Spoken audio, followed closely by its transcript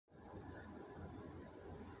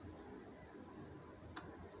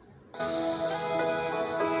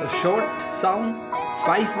A short psalm,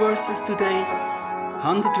 5 verses today,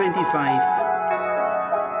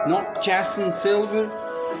 125. Not chest and silver,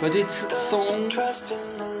 but it's a song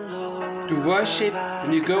to worship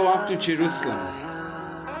when you go up to Jerusalem.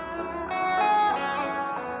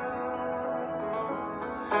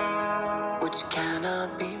 Which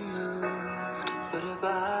cannot be moved, but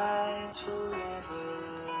abides forever.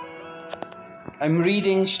 I'm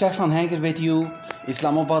reading Stefan Hager with you,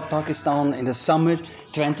 Islamabad, Pakistan, in the summer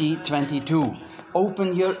 2022.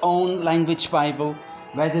 Open your own language Bible,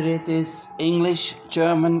 whether it is English,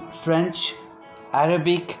 German, French,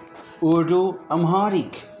 Arabic, Urdu,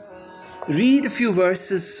 Amharic. Read a few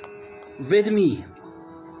verses with me.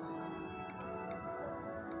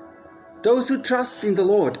 Those who trust in the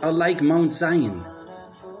Lord are like Mount Zion.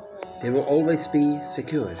 They will always be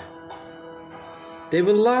secure. They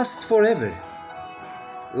will last forever,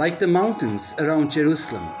 like the mountains around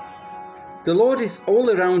Jerusalem. The Lord is all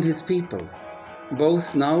around His people,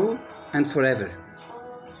 both now and forever.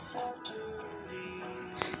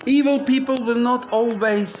 Evil people will not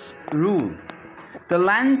always rule. The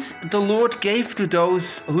land the Lord gave to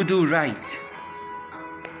those who do right.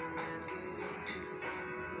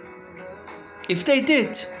 If they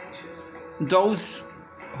did, those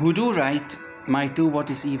who do right might do what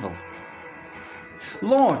is evil.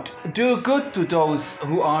 Lord, do good to those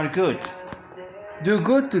who are good. Do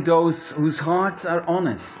good to those whose hearts are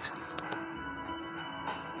honest.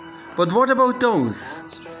 But what about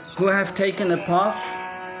those who have taken a path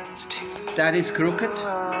that is crooked?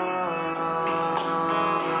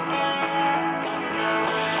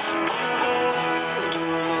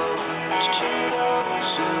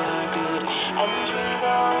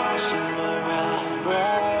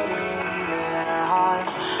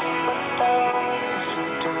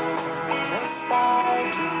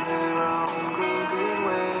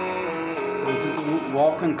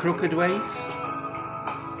 Walk on crooked ways.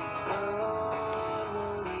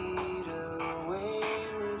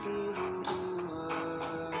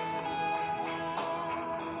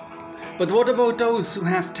 But what about those who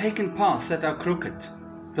have taken paths that are crooked?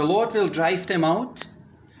 The Lord will drive them out,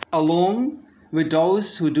 along with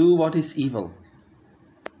those who do what is evil.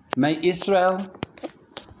 May Israel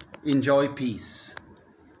enjoy peace.